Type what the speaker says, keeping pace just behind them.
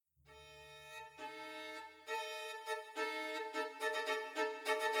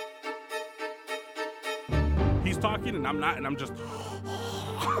talking and I'm not, and I'm just.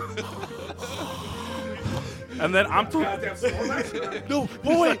 And then I'm No,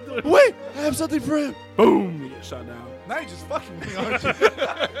 wait, I have something for him. boom, you get shot down. Now you're just fucking me, aren't you?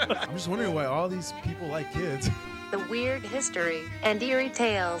 I'm just wondering why all these people like kids. The Weird History and Eerie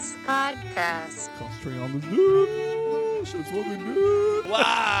Tales podcast. Concentrating on this dude. Shit's fucking good.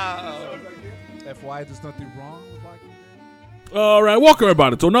 Wow. FY, there's nothing wrong with liking things. All right, welcome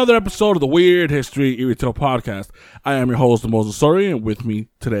everybody to another episode of the Weird History Eerie Tale podcast. I am your host, Moses Sori, and with me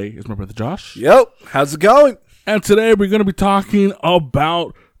today is my brother Josh. Yep. How's it going? And today we're going to be talking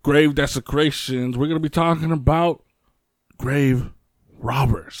about grave desecrations. We're going to be talking about grave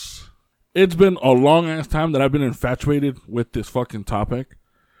robbers. It's been a long ass time that I've been infatuated with this fucking topic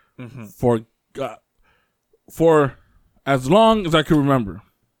for as long as I can remember.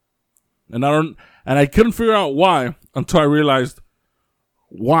 And I couldn't figure out why until I realized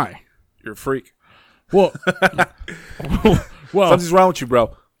why. You're a freak. Well, Something's wrong with you,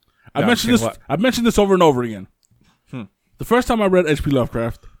 bro. I've mentioned this over and over again. The first time I read H.P.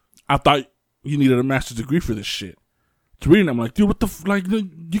 Lovecraft, I thought you needed a master's degree for this shit. To read it, I'm like, dude, what the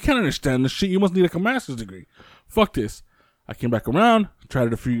you can't understand this shit. You must need like a master's degree. Fuck this. I came back around, tried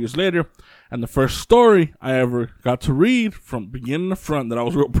it a few years later, and the first story I ever got to read from beginning to front that I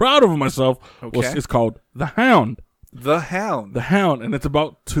was real proud of myself is called The Hound. The Hound. The Hound, and it's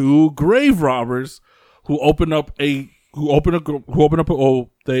about two grave robbers who open up they're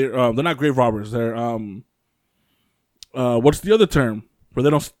not grave robbers. They're what's the other term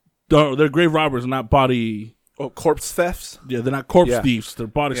where they're grave robbers and not body. Oh, corpse thefts? Yeah, they're not corpse thieves. They're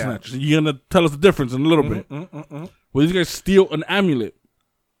body snatchers. You're going to tell us the difference in a little bit. Well, these guys steal an amulet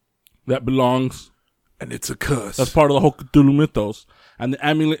that belongs. And it's a curse. That's part of the whole Cthulhu mythos. And the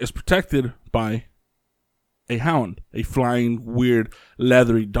amulet is protected by a hound, a flying, weird,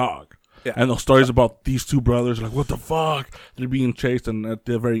 leathery dog. Yeah. And those stories about these two brothers, like, what the fuck? They're being chased, and at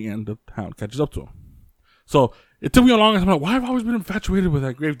the very end, the hound catches up to them. So it took me a long time. I'm like, why have I always been infatuated with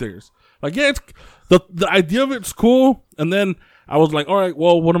that gravediggers? Like, yeah, it's the idea of it's cool. And then I was like, all right,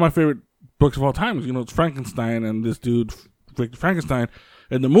 well, one of my favorite books of all time is, it's Frankenstein, and this dude, Victor Frankenstein.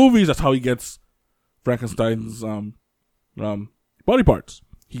 In the movies, that's how he gets Frankenstein's body parts.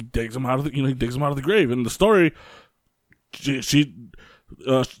 He digs them out of the grave. In the story, she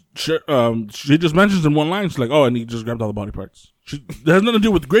just mentions in one line, she's like, oh, and he just grabbed all the body parts. It has nothing to do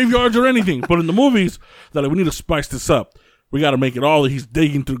with graveyards or anything. But in the movies, they're like, we need to spice this up. We got to make it all that he's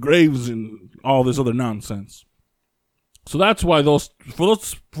digging through graves and all this other nonsense. So that's why for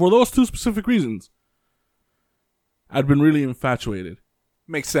those two specific reasons, I'd been really infatuated.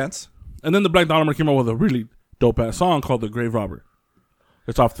 Makes sense. And then the Black Dahlia came out with a really dope ass song called "The Grave Robber."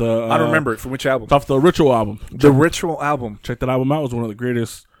 It's off the. I don't remember it. From which album? It's off the Ritual album. The Ritual album. Check that album out. It was one of the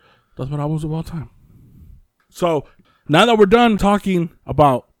greatest Death metal albums of all time. So now that we're done talking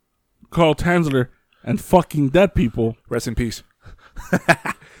about Carl Tanzler and fucking dead people, rest in peace.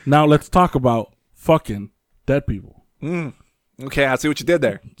 Now let's talk about fucking dead people. Okay, I see what you did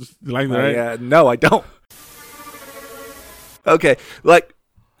there. You like that, right? Yeah, no, I don't. Okay, like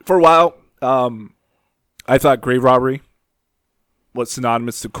for a while, I thought grave robbery was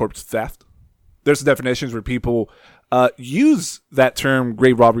synonymous to corpse theft. There's definitions where people use that term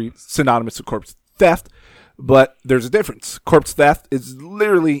grave robbery synonymous to corpse theft, but there's a difference. Corpse theft is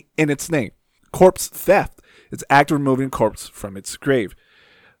literally in its name. Corpse theft is act of removing a corpse from its grave.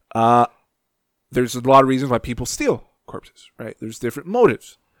 There's a lot of reasons why people steal corpses, right? There's different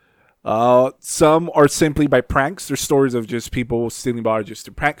motives. Some are simply by pranks. There's stories of just people stealing bodies just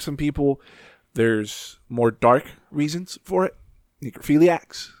to prank some people. There's more dark reasons for it.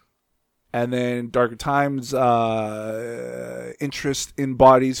 Necrophiliacs. And then darker times, interest in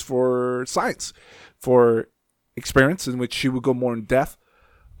bodies for science, for experiments in which she would go more in depth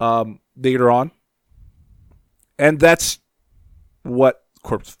later on. And that's what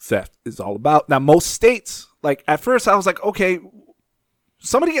corpse theft is all about. Now, most states, like at first I was like, okay,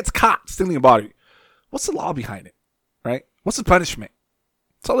 somebody gets caught stealing a body. What's the law behind it, right? What's the punishment?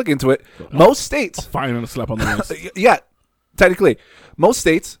 So I'll look into it. Most states. Fine and a slap on the wrist. Yeah, technically. Most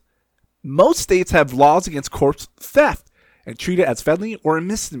states have laws against corpse theft and treat it as felony or a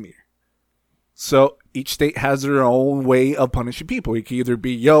misdemeanor. So each state has their own way of punishing people. It can either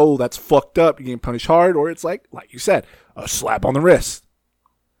be, yo, that's fucked up, you're getting punished hard, or it's like you said, a slap on the wrist.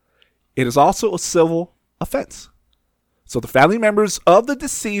 It is also a civil offense. So the family members of the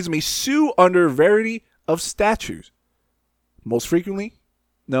deceased may sue under a variety of statutes, most frequently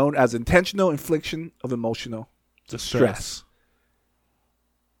known as intentional infliction of emotional distress.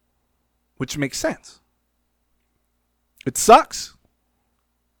 Which makes sense. It sucks.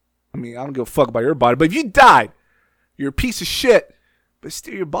 I mean, I don't give a fuck about your body, but if you died you're a piece of shit, but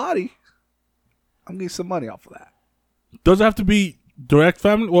steal your body, I'm getting some money off of that. Does it have to be direct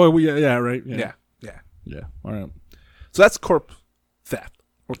family? Well, yeah, right. Yeah. All right. So that's corpse theft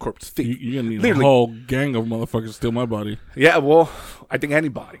or corpse thief. You're gonna need Literally. a whole gang of motherfuckers to steal my body. Yeah, well, I think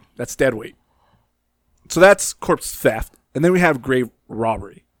anybody. That's dead weight. So that's corpse theft. And then we have grave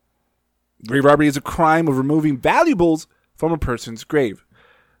robbery. Grave robbery is a crime of removing valuables from a person's grave.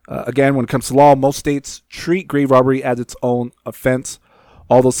 Again, when it comes to law, most states treat grave robbery as its own offense,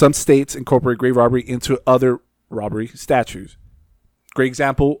 although some states incorporate grave robbery into other robbery statutes. Great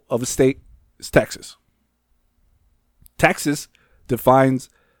example of a state is Texas. Texas defines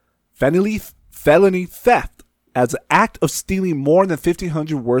felony theft as an act of stealing more than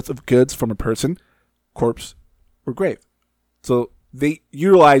 $1,500 worth of goods from a person, corpse, or grave. So they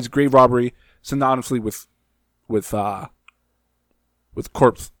utilize grave robbery synonymously with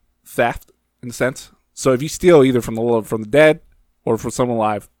corpse theft in a sense. So if you steal either from the dead or from someone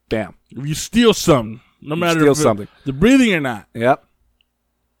alive, damn. If you steal something, no matter steal if something. they're breathing or not. Yep.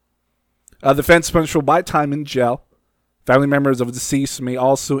 The offense punishable by time in jail. Family members of a deceased may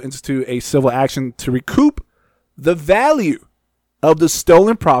also institute a civil action to recoup the value of the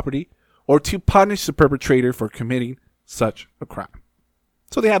stolen property or to punish the perpetrator for committing such a crime.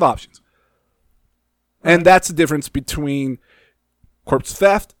 So they have options. And that's the difference between corpse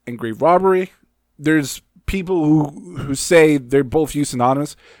theft and grave robbery. There's people who say they're both used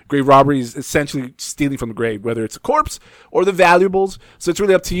synonymous. Grave robbery is essentially stealing from the grave, whether it's a corpse or the valuables. So it's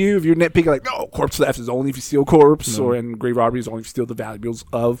really up to you if you're nitpicking, like, no, corpse theft is only if you steal corpse, and grave robbery is only if you steal the valuables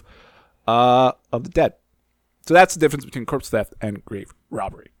of the dead. So that's the difference between corpse theft and grave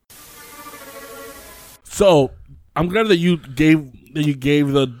robbery. So I'm glad that you gave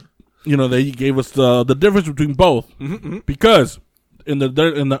us the difference between both, because in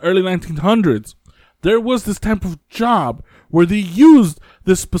the early 1900s there was this type of job where they used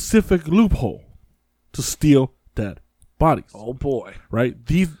this specific loophole to steal dead bodies. Oh boy! Right?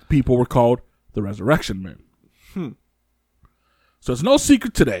 These people were called the Resurrection Men. So it's no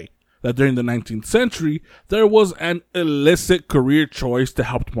secret today that during the 19th century there was an illicit career choice to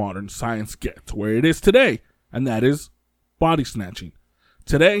help modern science get to where it is today, and that is body snatching.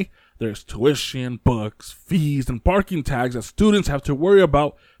 Today, there's tuition, books, fees, and parking tags that students have to worry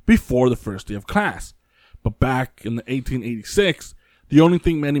about before the first day of class. But back in the 1886, the only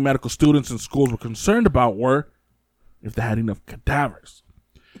thing many medical students and schools were concerned about were if they had enough cadavers.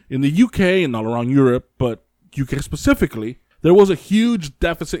 In the UK and all around Europe, but UK specifically, there was a huge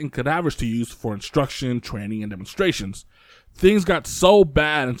deficit in cadavers to use for instruction, training, and demonstrations. Things got so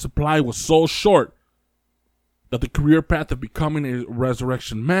bad and supply was so short that the career path of becoming a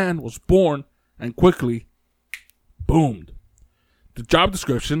resurrection man was born and quickly boomed. The job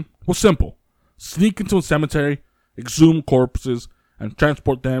description was simple. Sneak into a cemetery, exhume corpses, and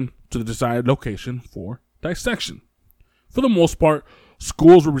transport them to the desired location for dissection. For the most part,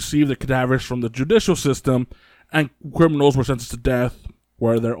 schools would receive their cadavers from the judicial system, and criminals were sentenced to death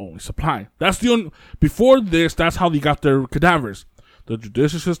were their only supply. Before this, that's how they got their cadavers. The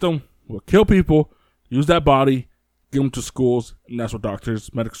judicial system would kill people, use that body, give them to schools, and that's what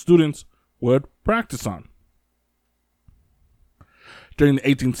doctors, medical students would practice on. During the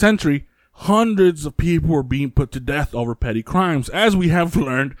 18th century, hundreds of people were being put to death over petty crimes, as we have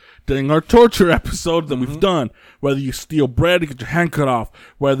learned during our torture episodes that we've done. Whether you steal bread, you get your hand cut off.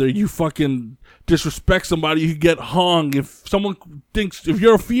 Whether you fucking disrespect somebody, you get hung. If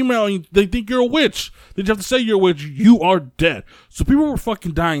you're a female and they think you're a witch, then you have to say you're a witch, you are dead. So people were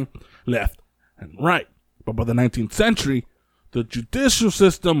fucking dying left and right. But by the 19th century, the judicial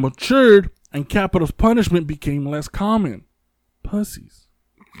system matured and capital punishment became less common. Pussies.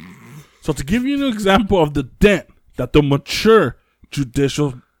 So to give you an example of the dent that the mature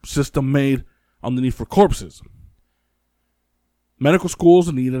judicial system made on the need for corpses, medical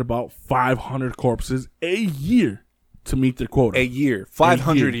schools needed about 500 corpses a year to meet their quota. A year.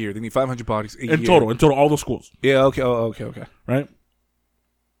 500 a year. They need 500 bodies a year. In total, all the schools. Yeah, okay. Oh, okay. Right?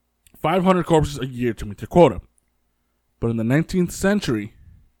 500 corpses a year to meet their quota. But in the 19th century,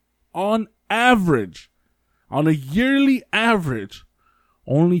 on a yearly average,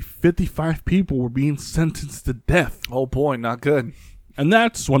 only 55 people were being sentenced to death. Oh boy, not good. And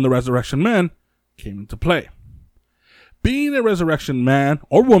that's when the Resurrection Men came into play. Being a resurrection man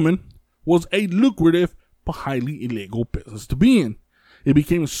or woman was a lucrative but highly illegal business to be in. It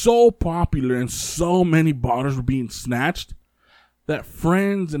became so popular and so many bodies were being snatched that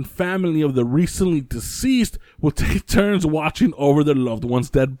friends and family of the recently deceased would take turns watching over their loved ones'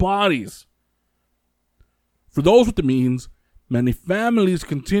 dead bodies. For those with the means, Many families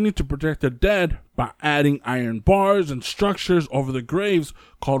continued to protect their dead by adding iron bars and structures over the graves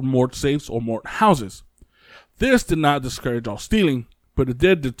called mort safes or mort houses. This did not discourage all stealing, but it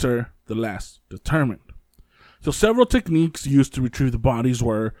did deter the less determined. So several techniques used to retrieve the bodies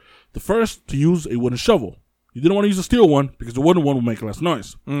were the first, to use a wooden shovel. You didn't want to use a steel one because the wooden one would make less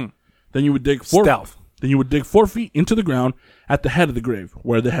noise. Then you would dig 4 feet into the ground at the head of the grave,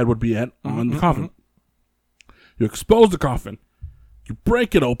 where the head would be at on the coffin. You expose the coffin, you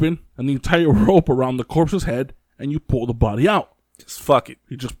break it open, and then you tie a rope around the corpse's head, and you pull the body out. Just fuck it.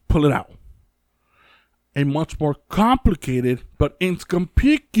 You just pull it out. A much more complicated but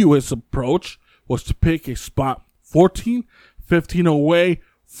inconspicuous approach was to pick a spot 14, 15 away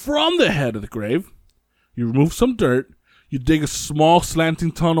from the head of the grave. You remove some dirt. You dig a small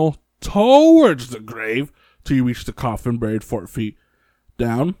slanting tunnel towards the grave till you reach the coffin buried 4 feet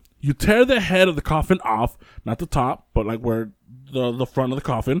down. You tear the head of the coffin off, not the top, but like where the front of the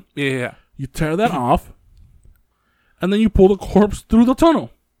coffin. Yeah. You tear that off, and then you pull the corpse through the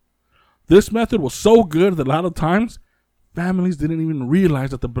tunnel. This method was so good that a lot of times families didn't even realize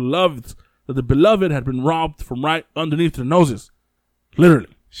that the beloved had been robbed from right underneath their noses.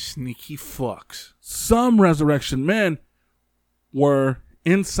 Literally. Sneaky fucks. Some resurrection men were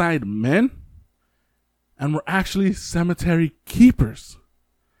inside men and were actually cemetery keepers.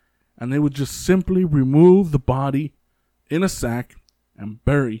 And they would just simply remove the body in a sack and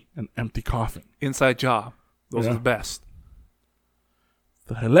bury an empty coffin. Inside job. Those are the best.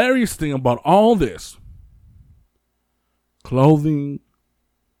 The hilarious thing about all this, clothing,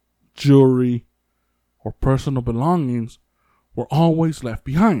 jewelry, or personal belongings were always left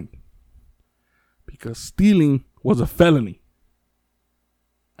behind because stealing was a felony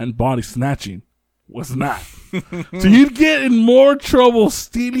and body snatching was not. So you'd get in more trouble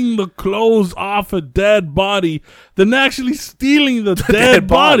stealing the clothes off a dead body than actually stealing the dead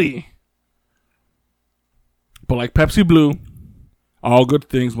body. But like Pepsi Blue, all good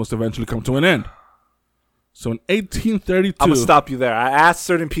things must eventually come to an end. So in 1832... I'm going to stop you there. I asked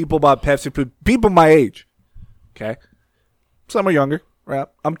certain people about Pepsi Blue. People my age. Okay? Some are younger. Right?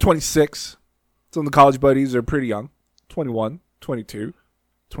 I'm 26. Some of the college buddies are pretty young. 21, 22,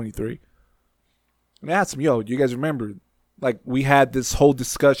 23. And I asked them, yo, do you guys remember? Like, we had this whole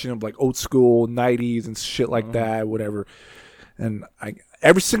discussion of, like, old school, 90s and shit like that, whatever. And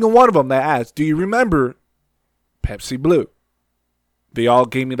every single one of them that asked, do you remember Pepsi Blue? They all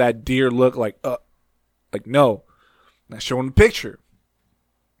gave me that deer look like no. And I showed them the picture.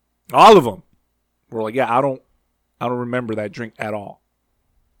 All of them were like, yeah, I don't remember that drink at all.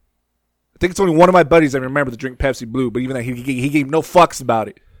 I think it's only one of my buddies that remember to drink Pepsi Blue, but even that he gave no fucks about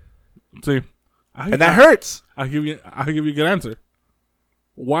it. See, that hurts. I'll give you a good answer.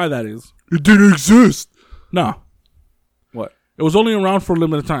 Why that is? It didn't exist. No. What? It was only around for a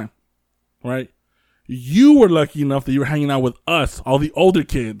limited time, right? You were lucky enough that you were hanging out with us, all the older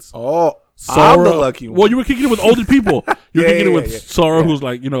kids. Oh, I'm the lucky one. Well, you were kicking it with older people. You were kicking it with Sora, who's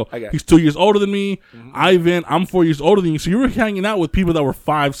like, he's 2 years older than me. Ivan, I'm 4 years older than you. So you were hanging out with people that were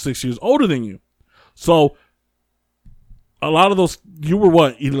 5, 6 years older than you. So a lot of those, you were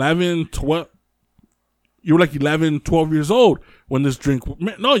what, 11, 12? You were like 11, 12 years old when this drink,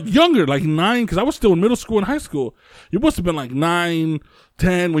 no, younger, like 9, because I was still in middle school and high school. You must have been like 9,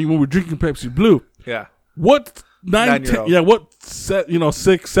 10 when you were drinking Pepsi Blue. Yeah. What 9-year-old? Yeah, what 6,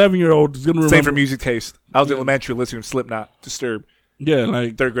 7-year-old is gonna remember? Same for music taste. I was in elementary listening to Slipknot, Disturbed. Yeah,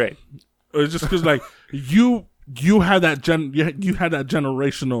 like 3rd grade. It's just because like you had that you had that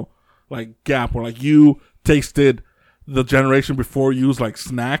generational like gap where like you tasted the generation before you was like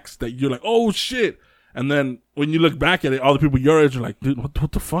snacks that you're like, oh shit. And then when you look back at it, all the people your age are like, dude,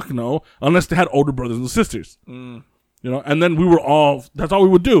 what the fuck, no? Unless they had older brothers and sisters. And then we were all, that's all we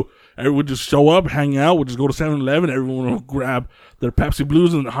would do. Everyone would just show up, hang out, we'd just go to 7-Eleven, everyone would grab their Pepsi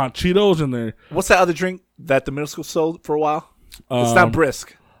Blues and their hot Cheetos and their... What's that other drink that the middle school sold for a while? It's not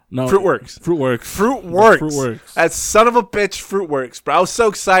Brisk. No. Fruitworks. Fruitworks. That son of a bitch, Fruitworks. But I was so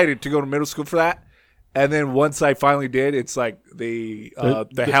excited to go to middle school for that. And then once I finally did, it's like the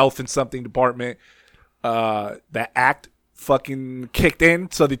health and something department, that act fucking kicked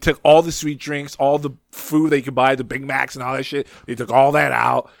in. So they took all the sweet drinks, all the food they could buy, the Big Macs and all that shit. They took all that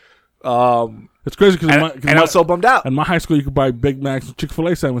out. It's crazy because I was so bummed out. In my high school, you could buy Big Macs and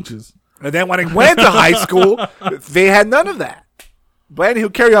Chick-fil-A sandwiches. And then when I went to high school, they had none of that. But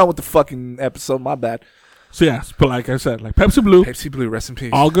anywho, carry on with the fucking episode. My bad. So yes, but like I said, like Pepsi Blue, rest in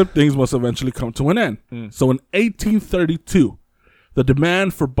peace. All good things must eventually come to an end. So in 1832, the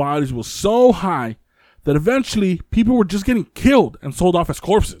demand for bodies was so high that eventually people were just getting killed and sold off as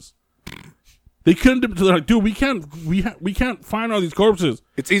corpses. They couldn't. They're like, dude, we can't find all these corpses.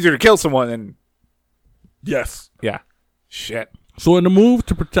 It's easier to kill someone than Yes. yeah. Shit. So in a move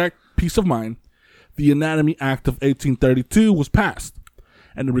to protect peace of mind, the Anatomy Act of 1832 was passed,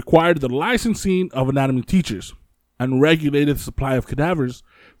 and it required the licensing of anatomy teachers and regulated the supply of cadavers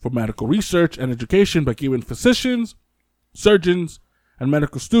for medical research and education by giving physicians, surgeons, and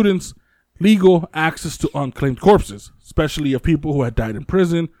medical students legal access to unclaimed corpses, especially of people who had died in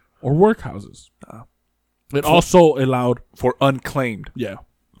prison or workhouses. It also allowed For unclaimed yeah.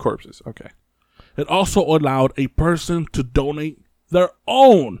 corpses. Okay. It also allowed a person to donate their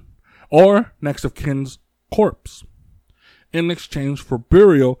own or next of kin's corpse in exchange for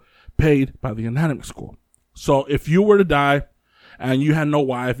burial paid by the anatomy school. So if you were to die and you had no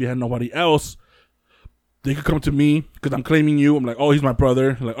wife, you had nobody else, they could come to me because I'm claiming you. I'm like, oh, he's my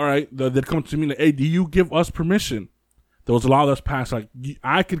brother. Like, all right. They'd come to me like, hey, do you give us permission? There was a law that's passed. Like,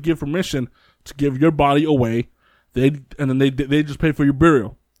 I could give permission to give your body away. And then they just pay for your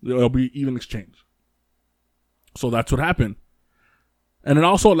burial. It'll be even exchange. So that's what happened. And it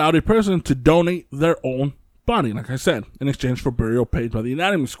also allowed a person to donate their own body, like I said, in exchange for burial paid by the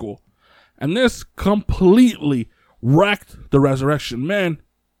anatomy school. And this completely wrecked the resurrection men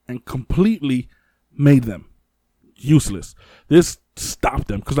and completely made them useless. This stopped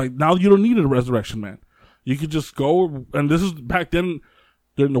them because like now you don't need a resurrection man. You could just go, and this is back then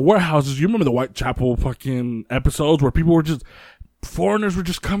during the warehouses. You remember the Whitechapel fucking episodes where people were just foreigners were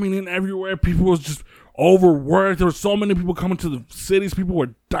just coming in everywhere. People was just overworked. There were so many people coming to the cities. People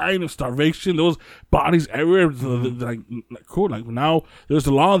were dying of starvation. There was bodies everywhere. Like cool. Like now there's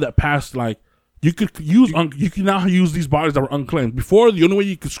a law that passed. Like you could use you can now use these bodies that were unclaimed. Before the only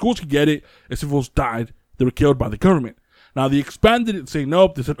way schools could get it is if it was died. They were killed by the government. Now they expanded it, saying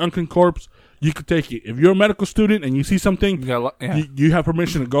nope, there's an unclaimed corpse. You could take it. If you're a medical student and you see something, you have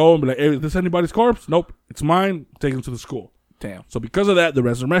permission to go and be like, hey, is this anybody's corpse? Nope, it's mine. Take it to the school. Damn. So because of that, the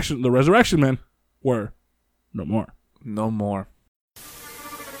resurrection men were no more. No more.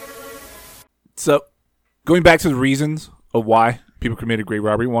 So, going back to the reasons of why people committed grave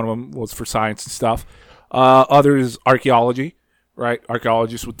robbery, one of them was for science and stuff. Others, archaeology, right?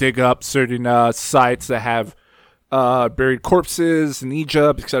 Archaeologists will dig up certain sites that have buried corpses in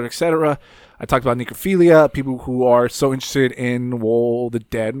Egypt, et cetera, et cetera. I talked about necrophilia, people who are so interested in the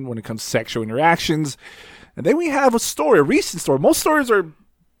dead when it comes to sexual interactions. And then we have a recent story. Most stories are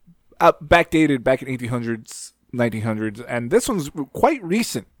backdated back in 1800s, 1900s, and this one's quite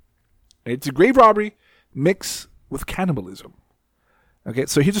recent. It's a grave robbery mixed with cannibalism. Okay,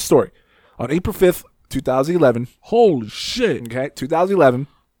 so here's a story. On April 5th, 2011. Holy shit. Okay, 2011,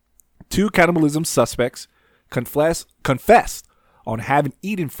 2 cannibalism suspects confessed on having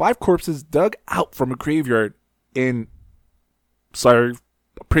eaten 5 corpses dug out from a graveyard in, sorry,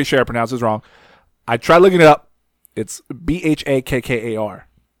 I'm pretty sure I pronounced this wrong. I tried looking it up. It's Bhakkar.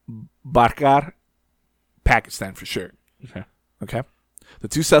 Barkar, Pakistan for sure. Okay. The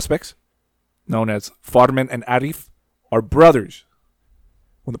 2 suspects, known as Farman and Arif, are brothers.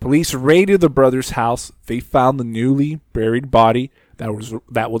 When the police raided the brothers' house, they found the newly buried body that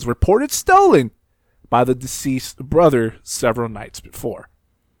was reported stolen by the deceased brother several nights before.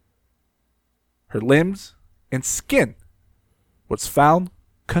 Her limbs and skin was found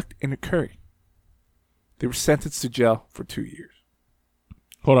cooked in a curry. They were sentenced to jail for 2 years.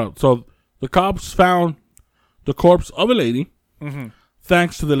 Hold on. So the cops found the corpse of a lady,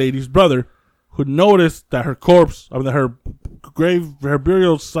 thanks to the lady's brother, who noticed that her corpse, her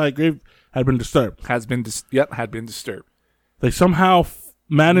burial site grave had been disturbed. Had been disturbed. They somehow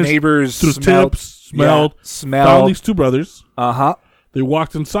managed, neighbors through smelled, found these 2 brothers. They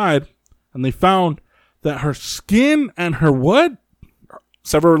walked inside and they found that her skin and her what?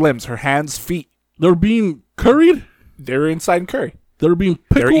 Several limbs, her hands, feet. They were being curried? They were inside in curry. They were being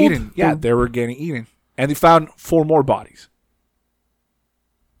pickled? They were eaten. Yeah, they were getting eaten. And they found 4 more bodies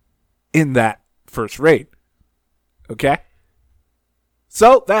in that first raid. Okay?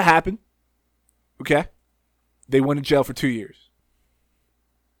 So, that happened. Okay? They went to jail for 2 years.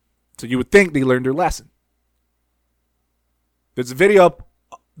 So you would think they learned their lesson. There's a video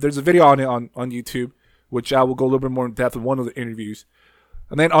on it on YouTube, which I will go a little bit more in depth in one of the interviews.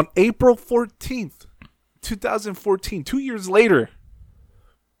 And then on April 14th, 2014, 2 years later,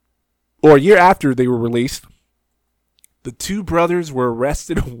 or a year after they were released, the 2 brothers were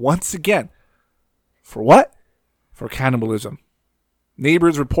arrested once again. For what? For cannibalism.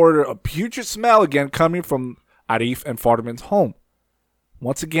 Neighbors reported a putrid smell again coming from Arif and Farman's home.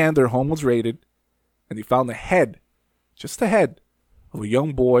 Once again, their home was raided, and they found the head, just the head, of a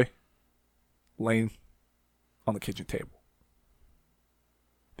young boy laying on the kitchen table.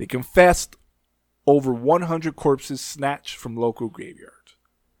 They confessed over 100 corpses snatched from local graveyards.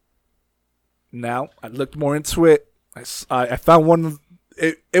 Now, I looked more into it. I found one.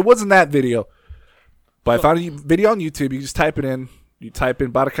 It wasn't that video, but I found a video on YouTube. You just type it in. You type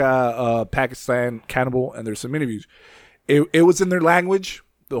in Baraka, Pakistan, cannibal, and there's some interviews. It was in their language,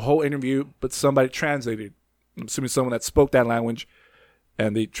 the whole interview, but somebody translated. I'm assuming someone that spoke that language,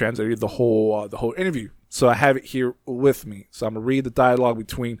 and they translated the whole interview. So I have it here with me. So I'm gonna read the dialogue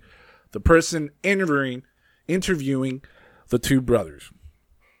between the person interviewing the two brothers.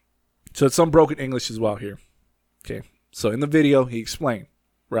 So it's some broken English as well here. Okay. So in the video, he explained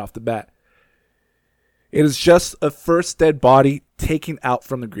right off the bat. It is just a first dead body taken out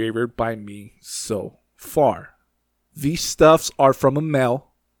from the graveyard by me so far. These stuffs are from a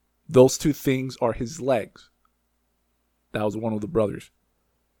male. Those two things are his legs. That was one of the brothers.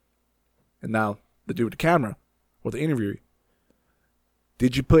 And now the dude with the camera, or the interviewer.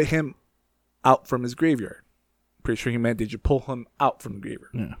 Did you put him out from his graveyard? Pretty sure he meant, did you pull him out from the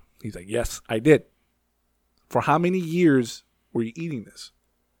graveyard? Yeah. He's like, yes, I did. For how many years were you eating this?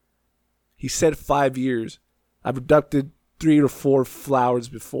 He said 5 years. I've abducted 3 to 4 flowers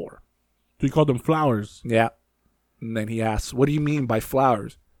before. So he called them flowers. Yeah. And then he asks, what do you mean by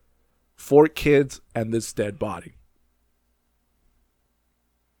flowers? 4 kids and this dead body.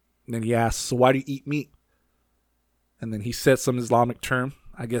 And then he asks, so why do you eat meat? And then he said some Islamic term.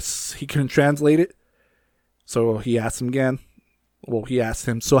 I guess he couldn't translate it. So he asked him again. Well, he asked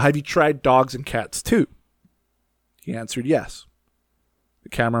him, so have you tried dogs and cats too? He answered yes. The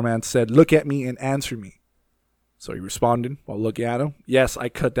cameraman said, look at me and answer me. So he responded while looking at him, yes, I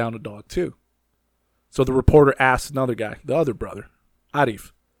cut down a dog too. So the reporter asked another guy, the other brother,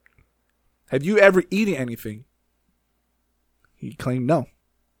 Arif, have you ever eaten anything? He claimed no.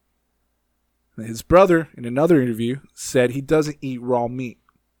 And his brother, in another interview, said he doesn't eat raw meat.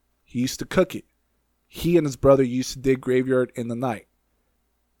 He used to cook it. He and his brother used to dig graveyard in the night.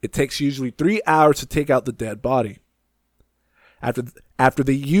 It takes usually 3 hours to take out the dead body. After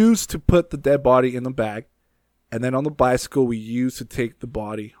they used to put the dead body in the bag, and then on the bicycle we used to take the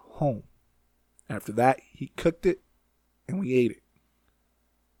body home. After that, he cooked it, and we ate it.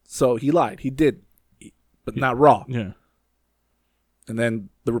 So he lied. He did eat, but not raw. Yeah. And then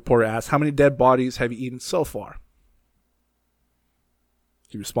the reporter asked, how many dead bodies have you eaten so far?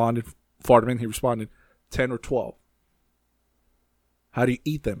 He responded, 10 or 12. How do you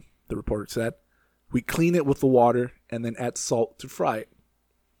eat them? The reporter said. We clean it with the water and then add salt to fry it.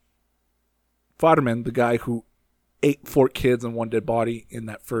 Faderman, the guy who ate 4 kids and 1 dead body in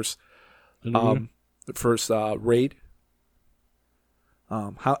that first raid.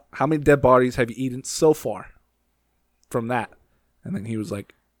 How many dead bodies have you eaten so far from that? And then he was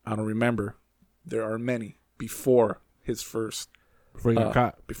like, I don't remember. There are many before his first. Before he got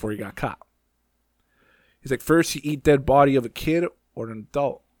caught. Before he got caught. He's like, first you eat dead body of a kid or an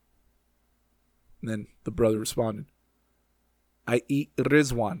adult. And then the brother responded, I eat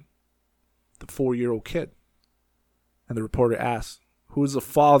Rizwan, the 4-year-old kid. And the reporter asked, who is the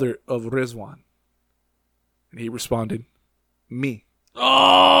father of Rizwan? And he responded, me.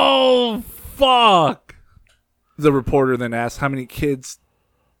 Oh, fuck. The reporter then asked, how many kids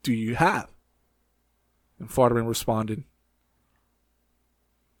do you have? And Faderman responded,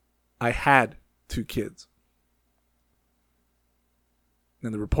 I had 2 kids.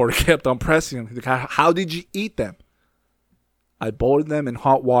 And the reporter kept on pressing him. He's like, how did you eat them? I boiled them in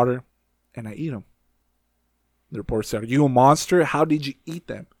hot water and I eat them. The reporter said, are you a monster? How did you eat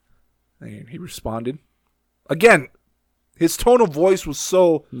them? And he responded. Again, his tone of voice was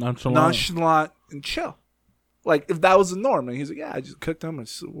so nonchalant and chill. Like, if that was the norm. And he's like, yeah, I just cooked them and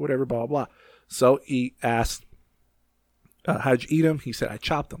whatever, blah, blah, blah. So he asked, how did you eat them? He said, I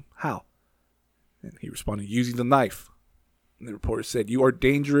chopped them. How? And he responded, using the knife. And the reporter said, you are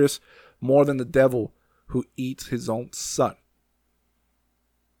dangerous more than the devil who eats his own son.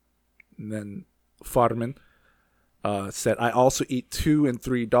 And then Faderman said, I also eat 2 and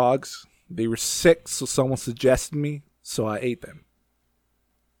 3 dogs. They were sick, so someone suggested me, so I ate them.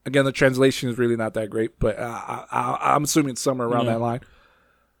 Again, the translation is really not that great, but I'm assuming it's somewhere around that line.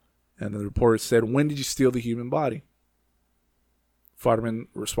 And the reporter said, when did you steal the human body? Faderman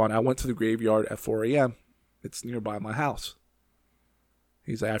responded, I went to the graveyard at 4 a.m. It's nearby my house.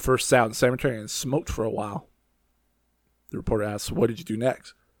 He's like, I first sat in the cemetery and smoked for a while. The reporter asked, what did you do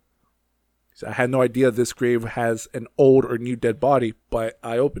next? He said, I had no idea this grave has an old or new dead body, but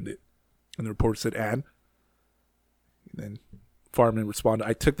I opened it. And the reporter said, and then Faderman responded,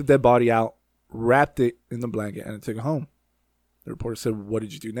 I took the dead body out, wrapped it in the blanket, and I took it home. The reporter said, what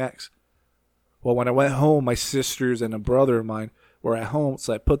did you do next? Well, when I went home, my sisters and a brother of mine were at home,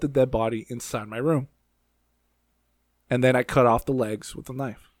 so I put the dead body inside my room. And then I cut off the legs with a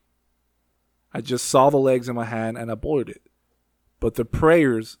knife. I just saw the legs in my hand and I boiled it. But the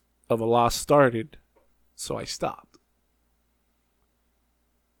prayers of Allah started, so I stopped.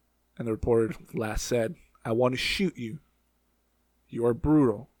 And the reporter last said, I want to shoot you. You are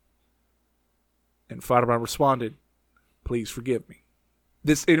brutal. And Fatima responded, please forgive me.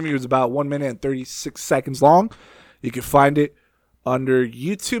 This interview is about 1 minute and 36 seconds long. You can find it under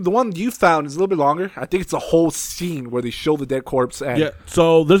YouTube. The one you found is a little bit longer. I think it's a whole scene where they show the dead corpse. And yeah,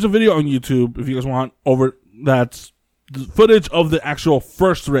 so there's a video on YouTube, if you guys want, that's the footage of the actual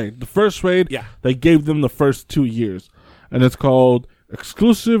first raid. The first raid, they gave them the first 2 years. And it's called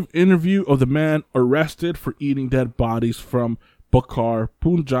Exclusive Interview of the Man Arrested for Eating Dead Bodies from Bukhar,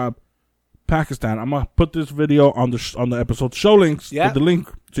 Punjab, Pakistan. I'm gonna put this video on the episode show links. With the link,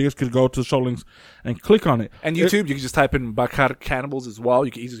 so you guys could go to the show links and click on it. And YouTube, you can just type in Bukhar cannibals as well.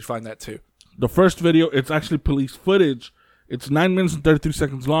 You can easily find that too. The first video, it's actually police footage. It's 9 minutes and 33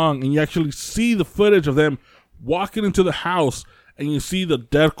 seconds long, and you actually see the footage of them walking into the house, and you see the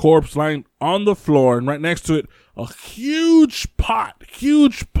dead corpse lying on the floor, and right next to it, a huge pot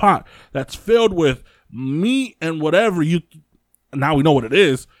that's filled with meat and whatever you. Now we know what it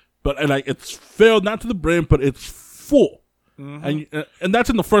is. But like it's filled not to the brim, but it's full, and that's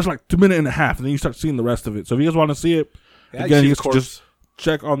in the first like 2 minutes and a half, and then you start seeing the rest of it. So if you guys want to see it, again, you guys can just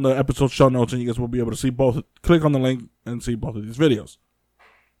check on the episode show notes, and you guys will be able to see both. Click on the link and see both of these videos.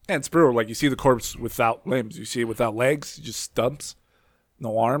 And it's brutal. Like you see the corpse without limbs, you see it without legs, just stumps,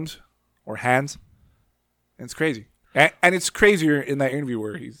 no arms or hands, and it's crazy. And it's crazier in that interview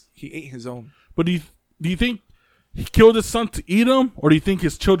where he ate his own. But do you think he killed his son to eat him, or do you think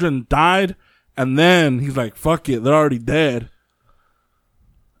his children died and then he's like, fuck it, they're already dead?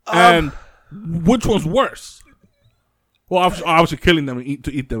 And which one's worse? Well, obviously killing them and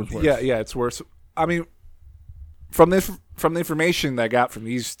to eat them is worse. Yeah, it's worse. I mean, from the information that I got from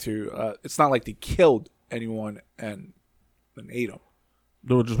these two, it's not like they killed anyone and ate them.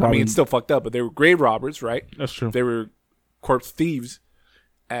 They were just it's still fucked up, but they were grave robbers, right? That's true. They were corpse thieves,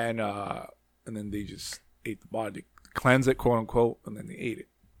 and then they just ate the body, cleanse it, quote unquote, and then they ate it.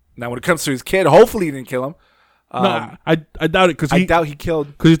 Now, when it comes to his kid, hopefully he didn't kill him. No, I doubt it I doubt he killed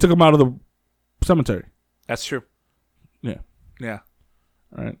because he took him out of the cemetery. That's true. Yeah.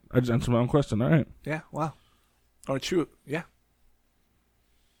 All right. I just answered my own question. All right. Yeah. Wow. Oh, true. Yeah.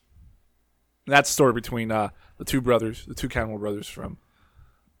 That's the story between the two cannibal brothers from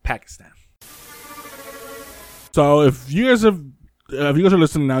Pakistan. So if you guys are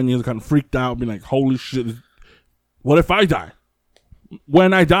listening now and you're kind of freaked out, being like, holy shit, what if I die?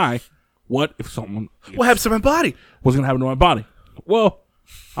 When I die, what if someone... What happens to my body? What's going to happen to my body? Well,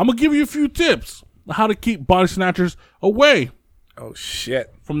 I'm going to give you a few tips on how to keep body snatchers away. Oh,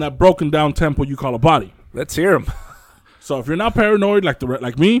 shit. From that broken down temple you call a body. Let's hear them. So if you're not paranoid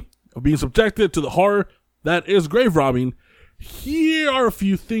like me, of being subjected to the horror that is grave robbing, here are a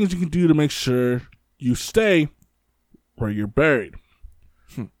few things you can do to make sure you stay where you're buried.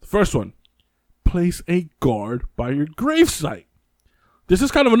 The first one, place a guard by your gravesite. This is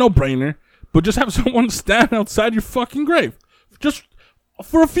kind of a no-brainer, but just have someone stand outside your fucking grave. Just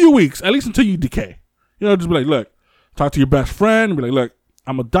for a few weeks, at least until you decay. You know, just be like, look, talk to your best friend, be like, look,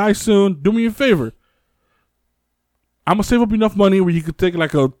 I'm going to die soon. Do me a favor. I'm going to save up enough money where you could take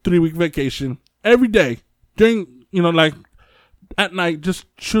like a 3-week vacation every day during, like at night, just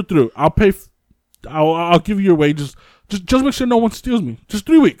shoot through. I'll give you your wages. Just make sure no one steals me. Just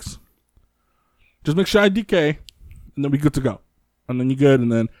 3 weeks. Just make sure I decay, and then we're good to go. And then you're good,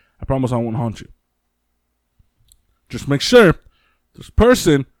 and then I promise I won't haunt you. Just make sure this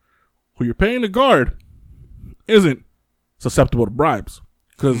person who you're paying to guard isn't susceptible to bribes.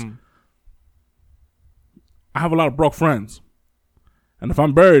 Because I have a lot of broke friends. And if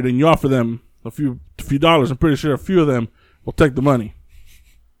I'm buried and you offer them a few dollars, I'm pretty sure a few of them will take the money.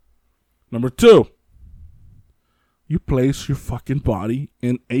 Number 2, you place your fucking body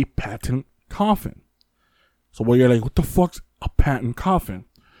in a patent coffin. So while you're like, what the fuck's a patent coffin?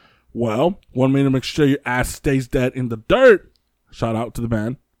 Well, one way to make sure your ass stays dead in the dirt, shout out to the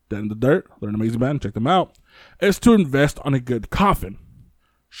band Dead in the Dirt, they're an amazing band, check them out, is to invest on a good coffin.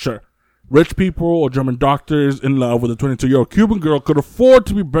 Sure, rich people or German doctors in love with a 22-year-old Cuban girl could afford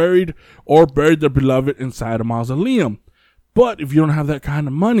to be buried or bury their beloved inside a mausoleum. But if you don't have that kind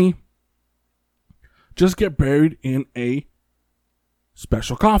of money, just get buried in a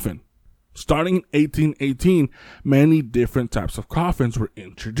special coffin. Starting in 1818, many different types of coffins were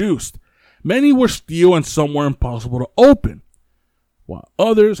introduced. Many were steel and some were impossible to open, while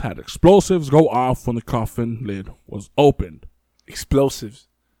others had explosives go off when the coffin lid was opened. Explosives.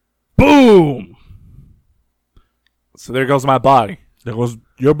 Boom! So there goes my body. There goes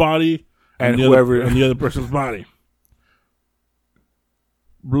your body And the whoever- and the other person's body.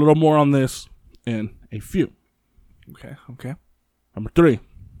 A little more on this in a few. Okay. Number 3.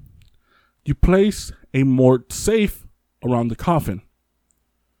 You place a mort safe around the coffin.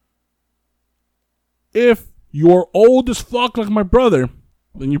 If you're old as fuck like my brother,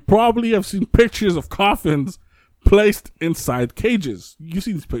 then you probably have seen pictures of coffins placed inside cages. You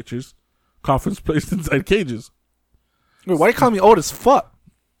see these pictures. Coffins placed inside cages. Wait, why you call me old as fuck?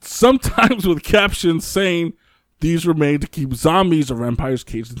 Sometimes with captions saying these were made to keep zombies or vampires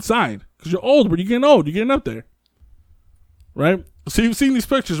caged inside. Because you're old, but you're getting old. You're getting up there. Right? So you've seen these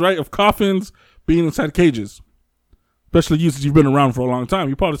pictures, right, of coffins being inside cages. Especially you since you've been around for a long time.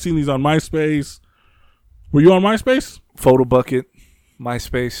 You've probably seen these on MySpace. Were you on MySpace? Photo bucket,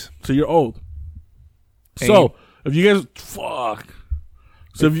 MySpace. So you're old. So if you guys fuck.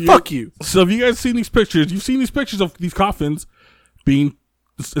 So if you Fuck you. So if you guys seen these pictures, you've seen these pictures of these coffins being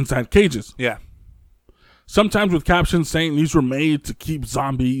inside cages. Yeah. Sometimes with captions saying these were made to keep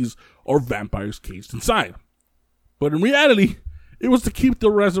zombies or vampires caged inside. But in reality, it was to keep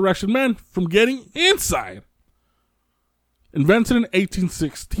the resurrection men from getting inside. Invented in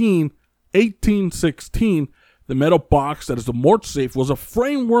 1816, the metal box that is the mort safe was a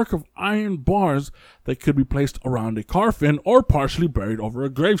framework of iron bars that could be placed around a coffin or partially buried over a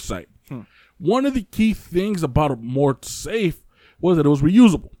gravesite. One of the key things about a mort safe was that it was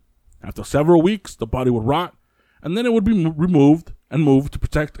reusable. After several weeks, the body would rot, and then it would be removed and moved to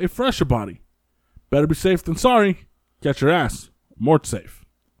protect a fresher body. Better be safe than sorry. Get your ass. Mort safe.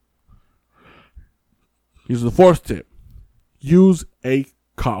 Here's the 4th tip. Use a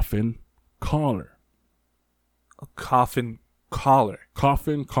coffin collar. A coffin collar.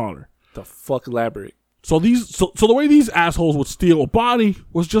 Coffin collar. The fuck, elaborate. So the way these assholes would steal a body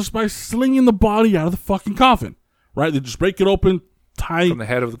was just by slinging the body out of the fucking coffin. Right? They just break it open, tie From the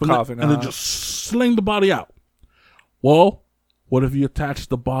head of the coffin. and then just sling the body out. Well, what if you attach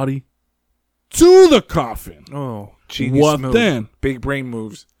the body to the coffin? Oh, genius What move. then? Big brain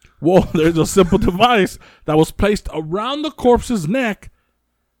moves. Well, there's a simple device that was placed around the corpse's neck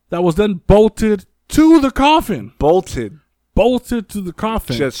that was then bolted to the coffin. Bolted. Bolted to the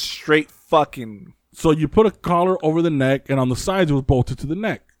coffin. Just straight fucking. So you put a collar over the neck, and on the sides it was bolted to the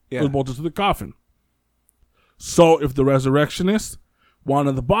neck. Yeah. It was bolted to the coffin. So if the resurrectionist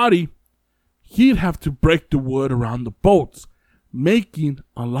wanted the body, he'd have to break the wood around the bolts, making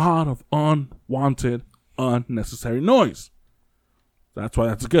a lot of unwanted, unnecessary noise. That's why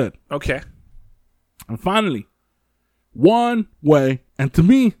that's good. Okay. And finally, one way, and to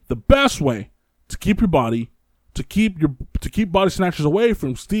me, the best way to keep your body, to keep body snatchers away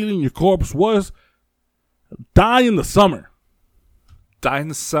from stealing your corpse was die in the summer. Die in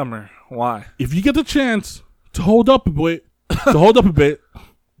the summer. Why? If you get the chance to hold up a bit,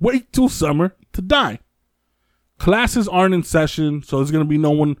 wait till summer to die. Classes aren't in session, so there's gonna be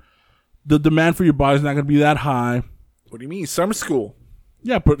no one. The demand for your body is not gonna be that high. What do you mean? Summer school.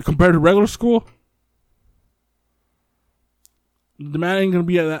 Yeah, but compared to regular school, the demand ain't gonna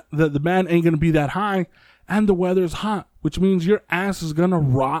be the demand ain't gonna be that high, and the weather is hot, which means your ass is gonna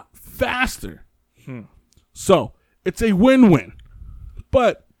rot faster. So it's a win-win.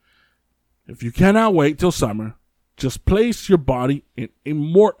 But if you cannot wait till summer, just place your body in a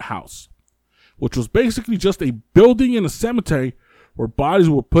mort house, which was basically just a building in a cemetery where bodies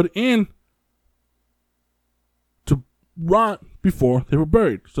were put in to rot before they were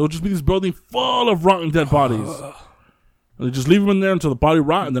buried. So it would just be this building full of rotten dead bodies. And they just leave them in there until the body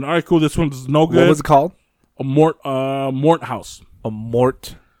rot, and then, all right, cool, this one's no good. What was it called? A mort house. A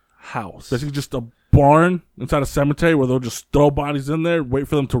mort house. Basically just a barn inside a cemetery where they'll just throw bodies in there, wait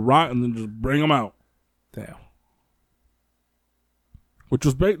for them to rot, and then just bring them out. Damn. Which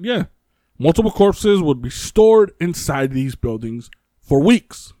was, multiple corpses would be stored inside these buildings for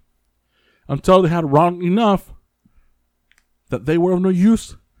weeks until they had rotted enough that they were of no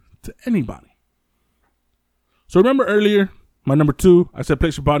use to anybody. So remember earlier, my number 2, I said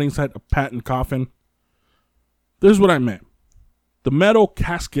place your body inside a patent coffin. This is what I meant. The metal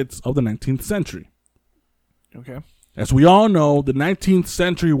caskets of the 19th century. Okay. As we all know, the 19th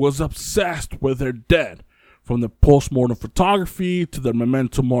century was obsessed with their dead, from the postmortem photography to the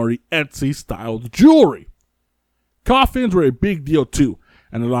memento mori Etsy-styled jewelry. Coffins were a big deal too,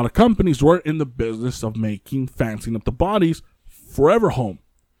 and a lot of companies were in the business of fancying up the bodies forever home.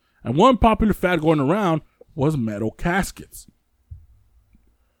 And one popular fad going around was metal caskets.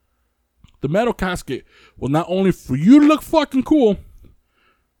 The metal casket was not only for you to look fucking cool,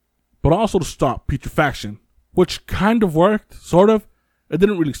 but also to stop putrefaction which kind of worked, sort of. It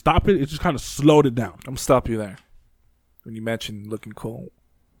didn't really stop it. It just kind of slowed it down. I'm going to stop you there. When you mentioned looking cool.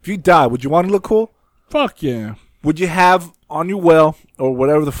 If you die, would you want to look cool? Fuck yeah. Would you have on your will or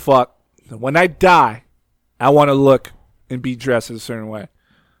whatever the fuck, when I die, I want to look and be dressed a certain way?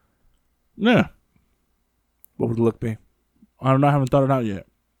 Yeah. What would the look be? I don't know. I haven't thought it out yet.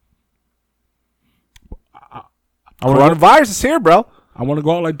 Coronavirus is here, bro. I want to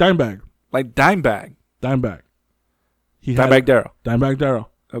go out like Dimebag. Like Dimebag. Dimebag. Dimebag Darrell. Dimebag Darrell.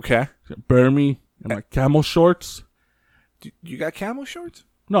 Okay. Bury me in my camel shorts. You got camel shorts?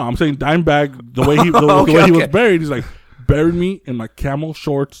 No, I'm saying Dimebag, the way he the way he was buried, he's like, bury me in my camel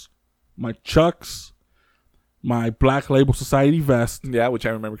shorts, my Chucks, my Black Label Society vest. Yeah, which I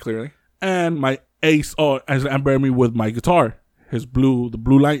remember clearly. And my Ace, and bury me with my guitar, the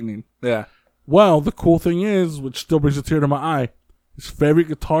Blue Lightning. Yeah. Well, the cool thing is, which still brings a tear to my eye, his favorite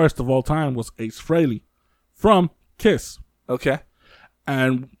guitarist of all time was Ace Frehley from Kiss. Okay.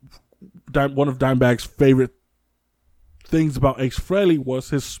 And one of Dimebag's favorite things about Ace Frehley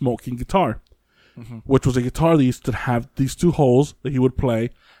was his smoking guitar, which was a guitar that used to have these two holes that he would play,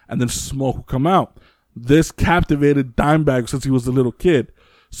 and then smoke would come out. This captivated Dimebag since he was a little kid.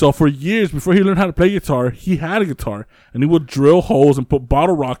 So for years, before he learned how to play guitar, he had a guitar, and he would drill holes and put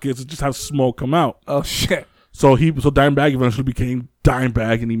bottle rockets and just have smoke come out. Oh, shit. So Dimebag eventually became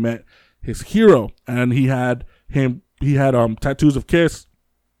Dimebag, and he met his hero, and he had tattoos of Kiss,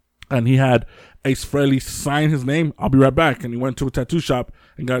 and he had Ace Frehley sign his name. I'll be right back. And he went to a tattoo shop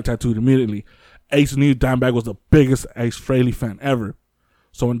and got it tattooed immediately. Ace knew Dimebag was the biggest Ace Frehley fan ever.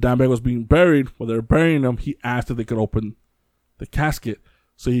 So when Dimebag was being buried, while they were burying him, he asked if they could open the casket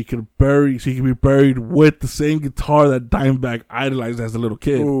so he could be buried with the same guitar that Dimebag idolized as a little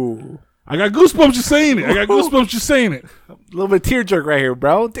kid. Ooh. I got goosebumps just saying it. A little bit of tear jerk right here,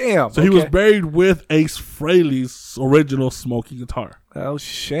 bro. Damn. So he was buried with Ace Frehley's original smoky guitar. Oh,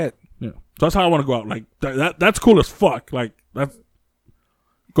 shit. Yeah. So that's how I want to go out. Like that's cool as fuck. Like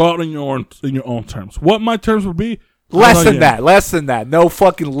go out in your own terms. What my terms would be? Less than that. No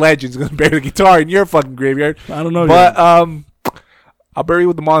fucking legend's gonna bury the guitar in your fucking graveyard. I don't know. But I'll bury you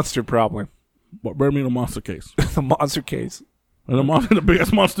with the monster probably. What, bury me in a monster case? The monster case. And the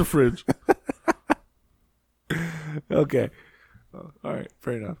biggest monster fridge. Okay. All right.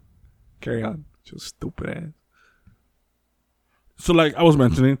 Fair enough. Carry on. Just stupid ass. So, like I was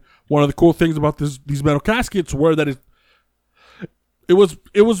mentioning, one of the cool things about these metal caskets were that it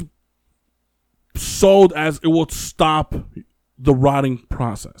was sold as it would stop the rotting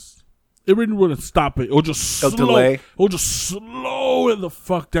process. It really wouldn't stop it. It would just delay. It would just slow it the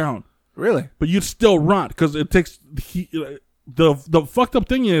fuck down. Really? But you'd still rot because it takes the fucked up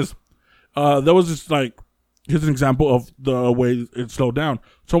thing is there was this like here's an example of the way it slowed down.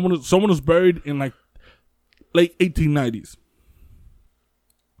 Someone was buried in like late 1890s.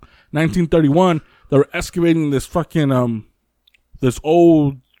 1931, they were excavating this fucking this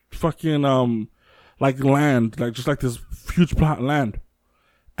old fucking like land, like just like this huge plot of land.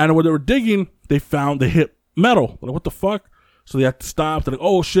 And when they were digging, they hit metal. Like, what the fuck? So they had to stop. They're like,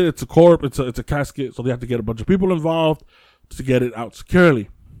 oh shit, it's a corpse, it's a casket. So they had to get a bunch of people involved to get it out securely.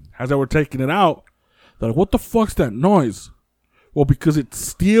 As they were taking it out, they're like, what the fuck's that noise? Well, because it's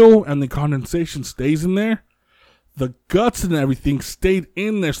steel and the condensation stays in there, the guts and everything stayed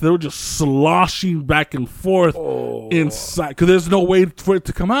in there, so they were just sloshing back and forth inside because there's no way for it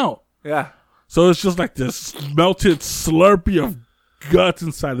to come out. Yeah. So it's just like this melted slurpee of guts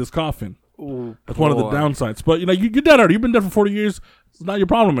inside this coffin. Ooh, that's one of the downsides. But you're dead already. You've been dead for 40 years. It's not your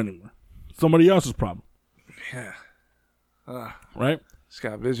problem anymore. It's somebody else's problem. Yeah. Right? It's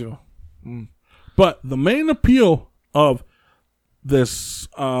got visual. But the main appeal of this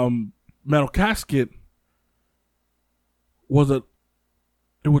metal casket was that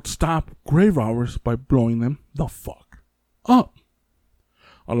it would stop grave robbers by blowing them the fuck up.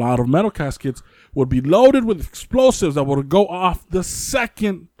 A lot of metal caskets would be loaded with explosives that would go off the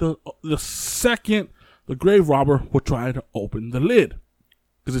second the grave robber would try to open the lid,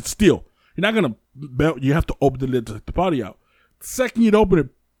 because it's steel. You're not gonna belt. You have to open the lid to take the body out. The second you'd open it,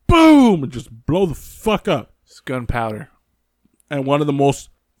 boom, and just blow the fuck up. It's gunpowder. And one of the most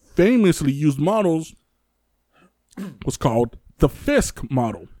famously used models was called the Fisk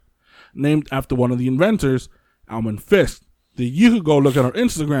model, named after one of the inventors, Alman Fisk. You could go look at our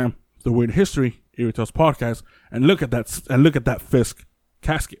Instagram, The Weird History, Eerie Tales Podcast, and look at that Fisk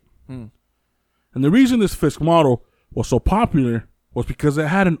casket. And the reason this Fisk model was so popular was because it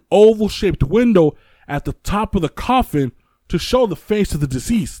had an oval-shaped window at the top of the coffin to show the face of the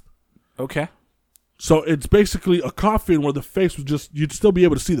deceased. Okay. So it's basically a coffin where the face was you'd still be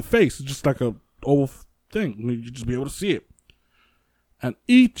able to see the face. It's just like a oval thing. You'd just be able to see it. And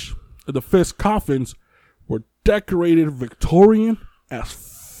each of the Fisk coffins were decorated Victorian as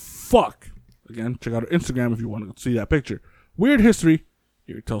fuck. Again, check out our Instagram if you want to see that picture. Weird History,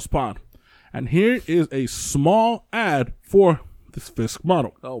 Eerie Tales Pod. And here is a small ad for this Fisk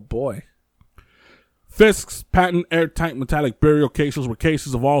model. Oh, boy. Fisk's patent airtight metallic burial cases where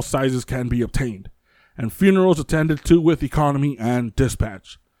cases of all sizes can be obtained, and funerals attended to with economy and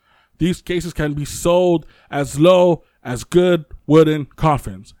dispatch. These cases can be sold as low as good wooden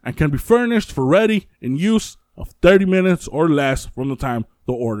coffins and can be furnished for ready in use of 30 minutes or less from the time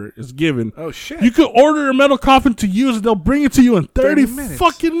the order is given. Oh, shit. You could order a metal coffin to use and they'll bring it to you in 30 minutes.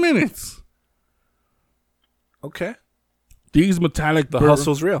 fucking minutes. Okay. These metallic The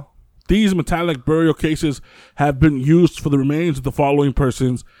hustle's real. These metallic burial cases have been used for the remains of the following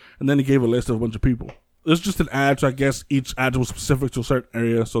persons, and then he gave a list of a bunch of people. It's just an ad, so I guess each ad was specific to a certain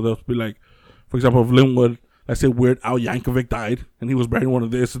area. So they'll be like, for example, if Linwood, let's say Weird Al Yankovic died, and he was buried in one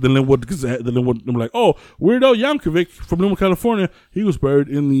of this, the Linwood Gazette, they'll be like, oh, Weird Al Yankovic from Linwood, California, he was buried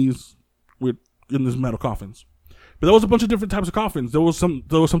in these metal coffins. But there was a bunch of different types of coffins. There was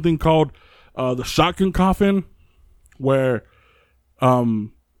something called the shotgun coffin, where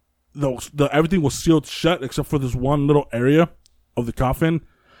everything was sealed shut except for this one little area of the coffin,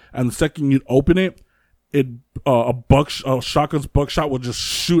 and the second you'd open it, a shotgun's buckshot would just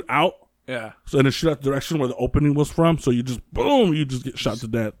shoot out. Yeah. So and it shoot out the direction where the opening was from. So you just boom, you just get shot to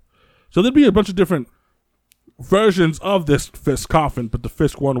death. So there'd be a bunch of different versions of this Fisk coffin, but the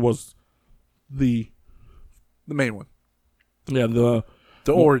Fisk one was the main one. Yeah, the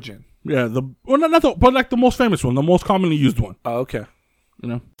origin. Yeah, but like the most famous one, the most commonly used one. Oh, okay. You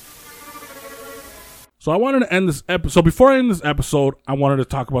know. So I wanted to end this episode. So before I end this episode, I wanted to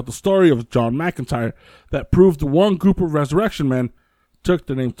talk about the story of John McIntyre that proved the one group of resurrection men took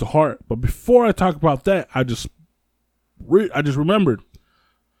the name to heart. But before I talk about that, I just remembered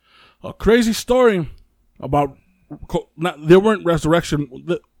a crazy story about. There weren't resurrection.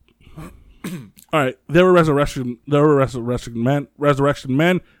 All right, there were resurrection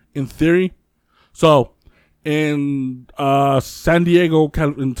men in theory. So in San Diego,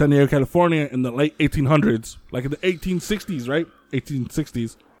 California, in the late 1800s, like in the 1860s, right?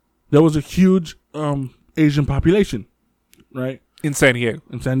 1860s, there was a huge Asian population, right? In San Diego.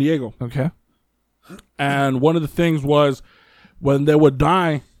 In San Diego. Okay. And one of the things was when they would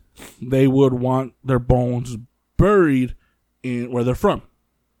die, they would want their bones buried in where they're from.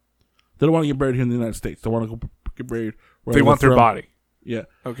 They don't want to get buried here in the United States. They want to get buried where they want their from. body. Yeah.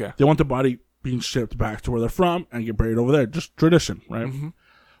 Okay. They want the body being shipped back to where they're from and get buried over there. Just tradition, right? Mm-hmm.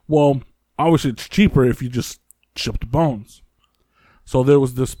 Well, obviously it's cheaper if you just ship the bones. So there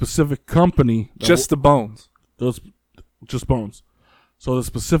was this specific company. Just the bones. Those just bones. So the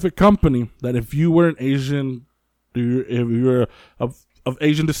specific company that if you were an Asian, if you were of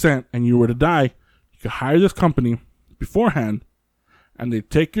Asian descent and you were to die, you could hire this company beforehand, and they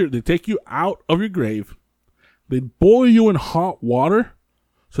take you out of your grave. They'd boil you in hot water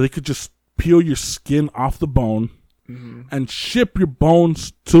so they could just peel your skin off the bone and ship your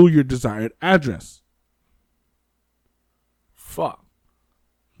bones to your desired address. Fuck.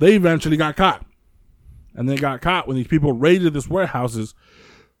 They eventually got caught. And they got caught when these people raided this warehouses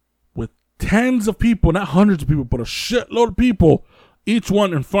with tens of people, not hundreds of people, but a shitload of people, each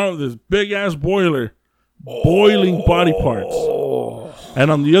one in front of this big-ass boiler, boiling body parts.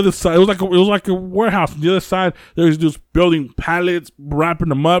 And on the other side, it was like a warehouse. On the other side, there was just building pallets, wrapping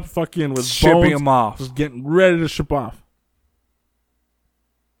them up, fucking with shipping bones, them off, just getting ready to ship off.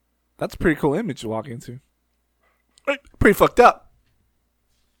 That's a pretty cool image to walk into. Pretty fucked up.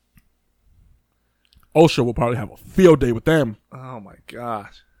 OSHA will probably have a field day with them. Oh my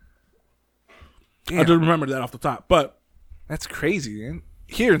gosh! Damn. I just remember that off the top, but that's crazy, man.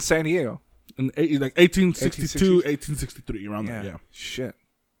 Here in San Diego. In like 1862, 1863, around there, yeah. Shit.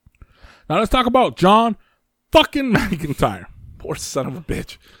 Now let's talk about John fucking McIntyre. Poor son of a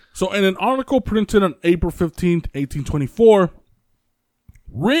bitch. So in an article printed on April 15th, 1824,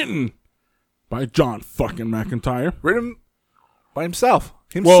 written by John fucking McIntyre. Written by himself.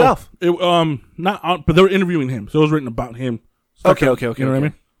 Well, but they were interviewing him, so it was written about him. Okay. You know what I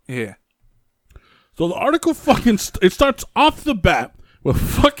mean? Yeah. So the article it starts off the bat with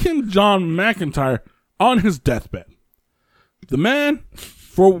fucking John McIntyre on his deathbed. The man,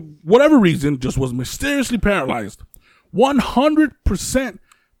 for whatever reason, just was mysteriously paralyzed. 100%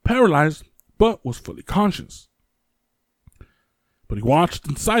 paralyzed, but was fully conscious. But he watched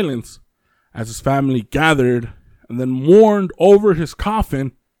in silence as his family gathered and then mourned over his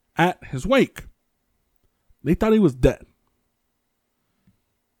coffin at his wake. They thought he was dead.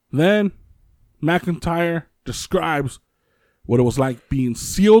 Then McIntyre describes what it was like being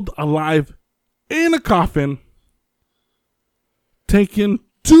sealed alive in a coffin, taken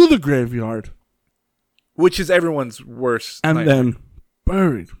to the graveyard, which is everyone's worst and nightmare. then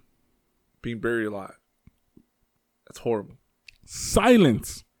buried. Being buried alive. That's horrible.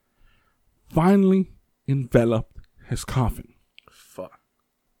 Silence finally enveloped his coffin, Fuck.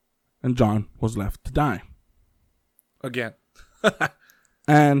 and John was left to die. Again.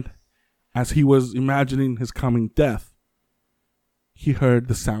 And as he was imagining his coming death, he heard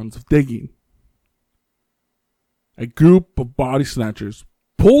the sounds of digging. A group of body snatchers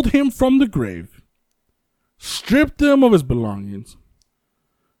pulled him from the grave, stripped him of his belongings,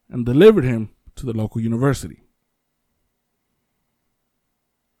 and delivered him to the local university.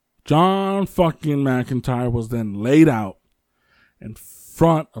 John fucking McIntyre was then laid out in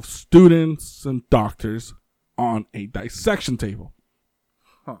front of students and doctors on a dissection table.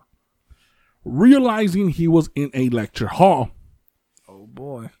 Realizing he was in a lecture hall, Oh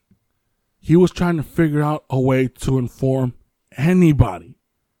boy. he was trying to figure out a way to inform anybody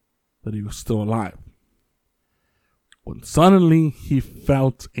that he was still alive. When suddenly he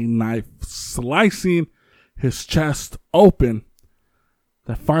felt a knife slicing his chest open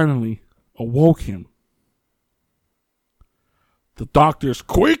that finally awoke him. The doctors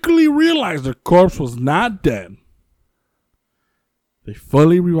quickly realized the corpse was not dead. They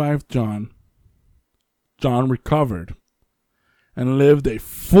fully revived John. John recovered and lived a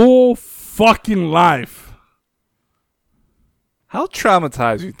full fucking life. How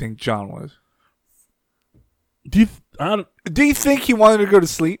traumatized do you think John was? Do you think he wanted to go to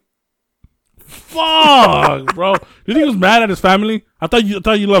sleep? fuck, bro? Do you think he was mad at his family? I thought you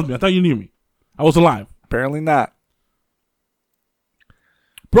loved me. I thought you knew me. I was alive, Apparently not.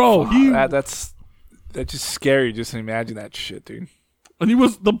 bro. That's just scary just to imagine that shit, dude. And he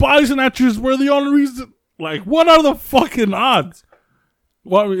was the body snatchers were the only reason. Like, what are the fucking odds?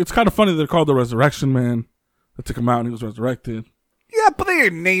 Well, it's kind of funny they're called the Resurrection Man. They took him out and he was resurrected. Yeah, but they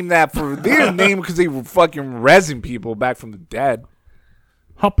didn't name that for. They didn't name it because they were fucking rezzing people back from the dead.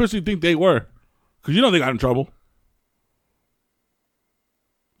 How pissed do you think they were? Because you know they got in trouble.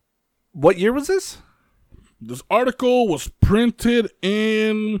 What year was this? This article was printed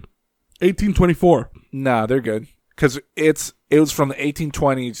in 1824. Nah, they're good because it was from the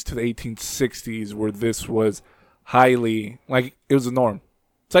 1820s to the 1860s where this was highly like it was a norm.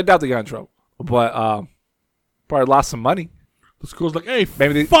 So I doubt they got in trouble, but probably lost some money. The school's like, hey,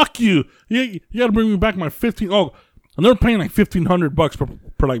 Maybe fuck you. You got to bring me back my 15. Oh, and they're paying like $1,500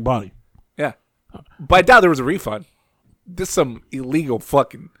 per like body. Yeah, but I doubt there was a refund. This is some illegal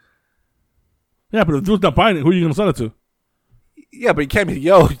fucking. Yeah, but if the dude's not buying it, who are you going to sell it to? Yeah, but you can't be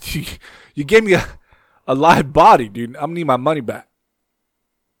you gave me a live body, dude. I'm gonna need my money back.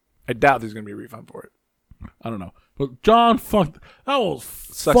 I doubt there's gonna be a refund for it. I don't know. But John fucked. That was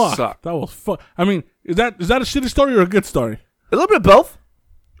Such fuck. suck. That was fuck. I mean, is that a shitty story or a good story? A little bit of both.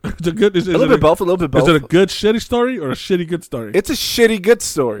 It's a good. Is A little bit of both. A little bit of both. Is it a good shitty story or a shitty good story? It's a shitty good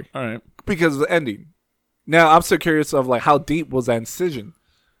story All right. because of the ending. Now I'm so curious of like how deep was that incision?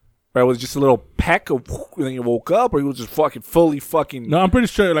 Right, was it just a little peck of and then you woke up, or he was just fucking fully fucking. No, I'm pretty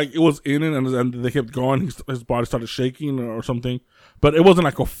sure like it was in it, and they kept going. His body started shaking or something, but it wasn't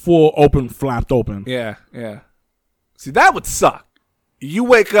like a full open, flapped open. Yeah, yeah. See, that would suck. You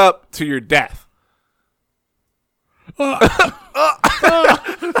wake up to your death.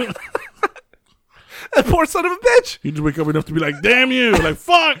 That poor son of a bitch. You just wake up enough to be like, "Damn you!" Like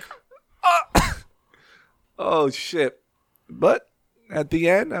fuck. Oh shit! But at the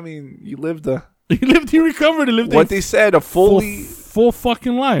end, I mean, you lived a He lived. He recovered. He lived what a they said a fully full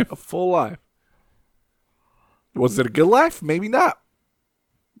fucking life. a full life. Was it a good life? Maybe not.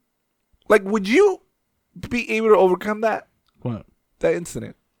 Like, would you be able to overcome that What?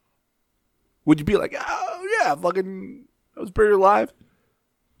 incident? Would you be like, oh yeah, fucking, I was buried alive,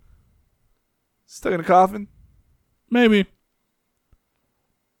 stuck in a coffin? Maybe.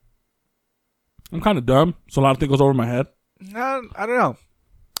 I'm kind of dumb, so a lot of things goes over my head. I don't know.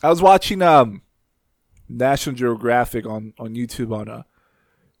 I was watching National Geographic on YouTube on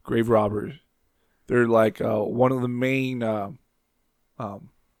grave robbers. They're like one of the main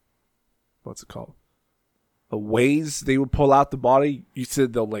what's it called? The ways they would pull out the body. You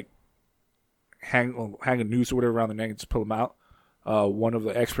said they'll like hang a noose or whatever around the neck and just pull them out. One of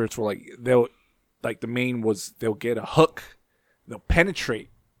the experts were like they'll like the main was they'll get a hook, they'll penetrate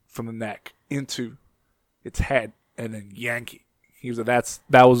from the neck into its head and then yank it. He was like,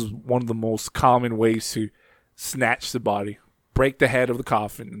 that was one of the most common ways to snatch the body, break the head of the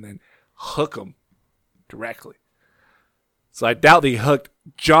coffin, and then hook them directly. So I doubt they hooked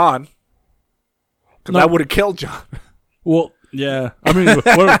John Because I would have killed John. Well, yeah. I mean,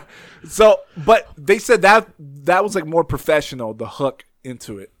 what, So, but they said that was like more professional, the hook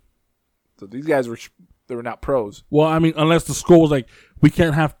into it. So these guys they were not pros. well, I mean, unless the school was like, we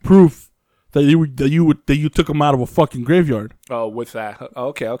can't have proof that you took him out of a fucking graveyard. Oh, with that. Oh,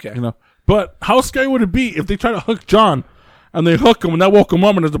 okay. You know. But how scary would it be if they try to hook John and they hook him and that woke him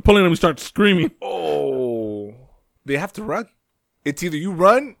up and as they're pulling him, he starts screaming? Oh, they have to run. It's either you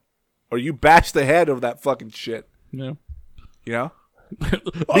run or you bash the head of that fucking shit. Yeah. You know?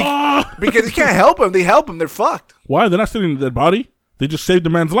 Ah! Because you can't help them. They help them. They're fucked. Why? They're not stealing the dead body. They just saved the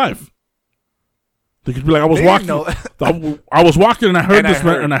man's life. They could be like, I was They walking. didn't I was walking and I heard And this I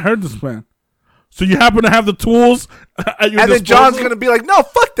man. heard. And I heard this man. So you happen to have the tools at your And then John's disposal? gonna be like, "No,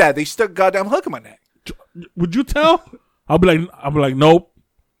 fuck that. They stuck goddamn hook in my neck." Would you tell? I'll be like, nope.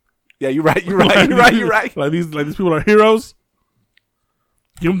 Yeah, you're right. You're right. You're right. You're right. Like these people are heroes.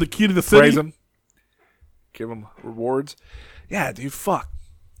 Give them the key to the city. Praise them. Give them rewards. Yeah, dude. Fuck.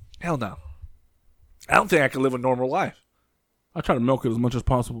 Hell no. I don't think I could live a normal life. I try to milk it as much as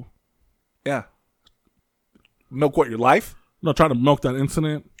possible. Yeah. Milk what, your life? No, try to milk that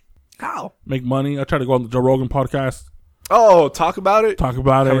incident. How? Make money. I try to go on the Joe Rogan podcast, Oh, talk about it. talk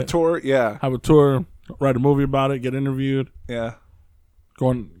about Have a it, tour. Yeah. have a tour, write a movie about it, get interviewed, Yeah. go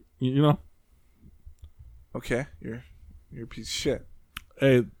on. You know, Okay. You're a piece of shit.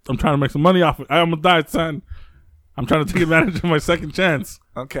 hey, I'm trying to make some money off it. I'm gonna die, son. I'm trying to take advantage of my second chance.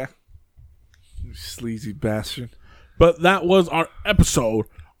 Okay. You sleazy bastard. But that was our episode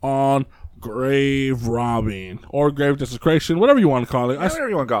on grave robbing or grave desecration, whatever you want to call it. Whatever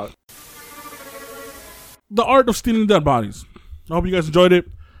you want to call it. The art of stealing dead bodies. I hope you guys enjoyed it.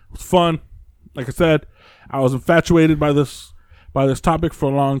 It was fun. Like I said, I was infatuated by this topic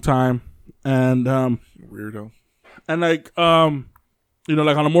for a long time, and Weirdo. and like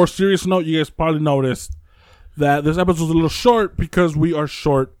like on a more serious note, you guys probably noticed that this episode was a little short because we are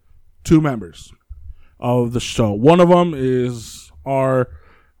short 2 members of the show. One of them is our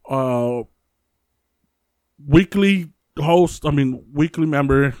weekly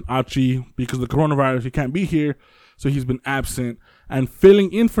member, Achi, because of the coronavirus, he can't be here, so he's been absent. And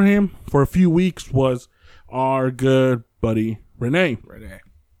filling in for him for a few weeks was our good buddy, Renee.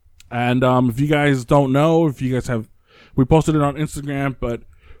 And if you guys don't know, we posted it on Instagram, but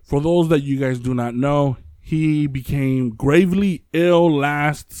for those that you guys do not know, he became gravely ill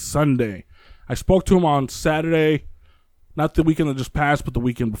last Sunday. I spoke to him on Saturday, not the weekend that just passed, but the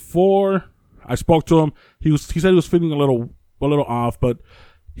weekend before. I spoke to him. He said he was feeling a little off, but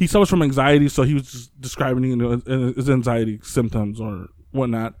he suffers from anxiety, so he was just describing his anxiety symptoms or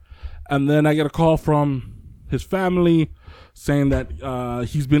whatnot. And then I get a call from his family saying that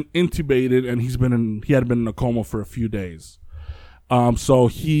he's been intubated and he had been in a coma for a few days. So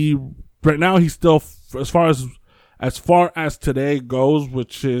right now he's still, as far as today goes,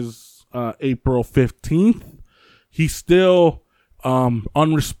 which is April 15th, he's still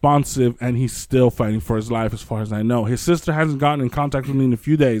unresponsive, and he's still fighting for his life as far as I know. His sister hasn't gotten in contact with me in a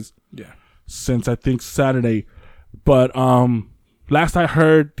few days. Yeah. Since I think Saturday. But last I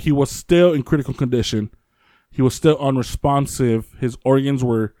heard, he was still in critical condition. He was still unresponsive. His organs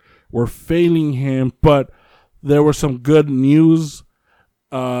were failing him, but there was some good news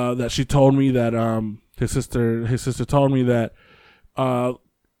that she told me that his sister told me that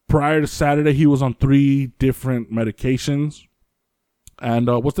prior to Saturday he was on 3 different medications. And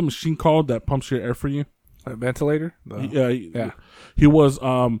what's the machine called that pumps your air for you? A ventilator? Yeah. He was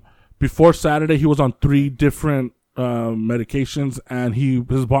before Saturday. He was on 3 different medications, and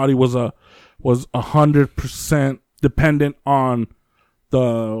his body was 100% dependent on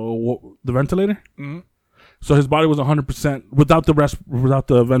the ventilator. Mm-hmm. So his body was 100% without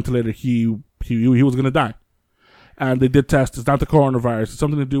the ventilator. He was gonna die. And they did test. It's not the coronavirus. It's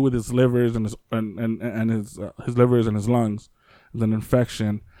something to do with his livers and his livers and his lungs. It's an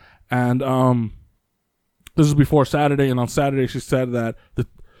infection. And this is before Saturday. And on Saturday, she said that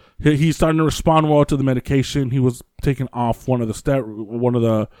he's starting to respond well to the medication. He was taken off one of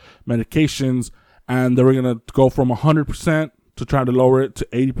the medications, and they were gonna go from 100% to try to lower it to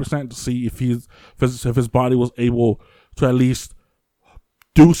 80% to see if his body was able to at least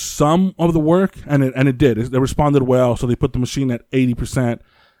do some of the work, and it did. They responded well, so they put the machine at 80%.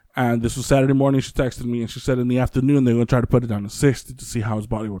 And this was Saturday morning. She texted me, and she said in the afternoon they're going to try to put it down to 60 to see how his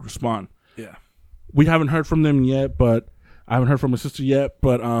body would respond. Yeah. We haven't heard from them yet, but I haven't heard from his sister yet.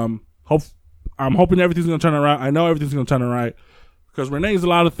 But I'm hoping everything's going to turn around. I know everything's going to turn around because Renee's a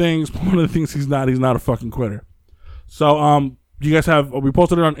lot of things. But one of the things he's not a fucking quitter. So you guys we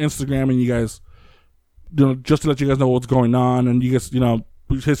posted it on Instagram, and you guys, just to let you guys know what's going on, and you guys,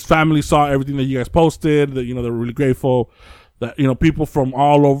 his family saw everything that you guys posted. That they're really grateful. That people from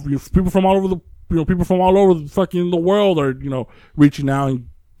all over the fucking the world are reaching out and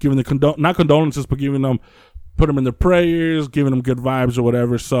giving the not condolences, but giving them, put them in their prayers, giving them good vibes or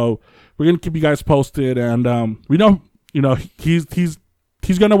whatever. So we're gonna keep you guys posted, and we know he's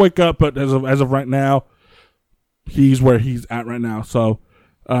gonna wake up, but as of right now, he's where he's at right now. So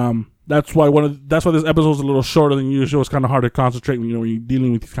that's why this episode is a little shorter than usual. It's kind of hard to concentrate when you're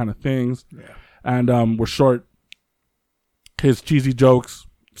dealing with these kind of things. Yeah. And we're short his cheesy jokes.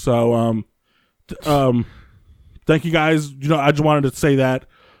 So thank you guys. I just wanted to say that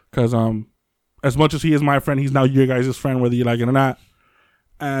because as much as he is my friend, he's now your guys' friend, whether you like it or not.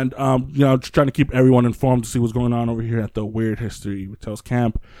 And just trying to keep everyone informed to see what's going on over here at the Weird History with Tales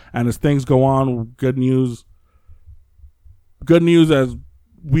Camp. And as things go on, good news as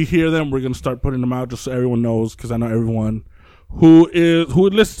we hear them, we're gonna start putting them out just so everyone knows, because I know everyone who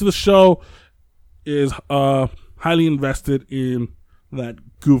listens to the show is highly invested in that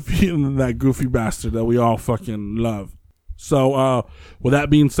goofy bastard that we all fucking love. So with that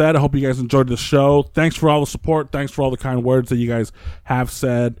being said, I hope you guys enjoyed the show. Thanks for all the support. Thanks for all the kind words that you guys have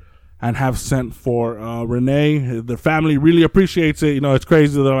said and have sent for Renee. Their family really appreciates it. It's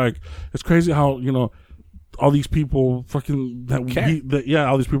crazy. It's crazy how all these people fucking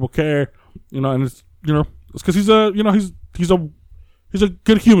all these people care. And it's it's because he's a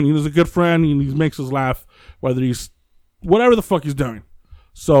good human. He's a good friend. He makes us laugh, whether he's whatever the fuck he's doing.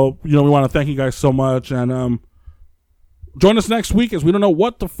 So we want to thank you guys so much, and join us next week, as we don't know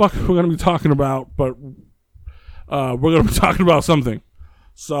what the fuck we're going to be talking about, but we're going to be talking about something.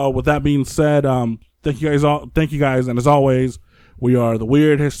 So with that being said, thank you guys, and as always, we are the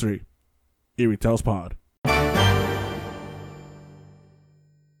Weird History Eerie Tales Pod.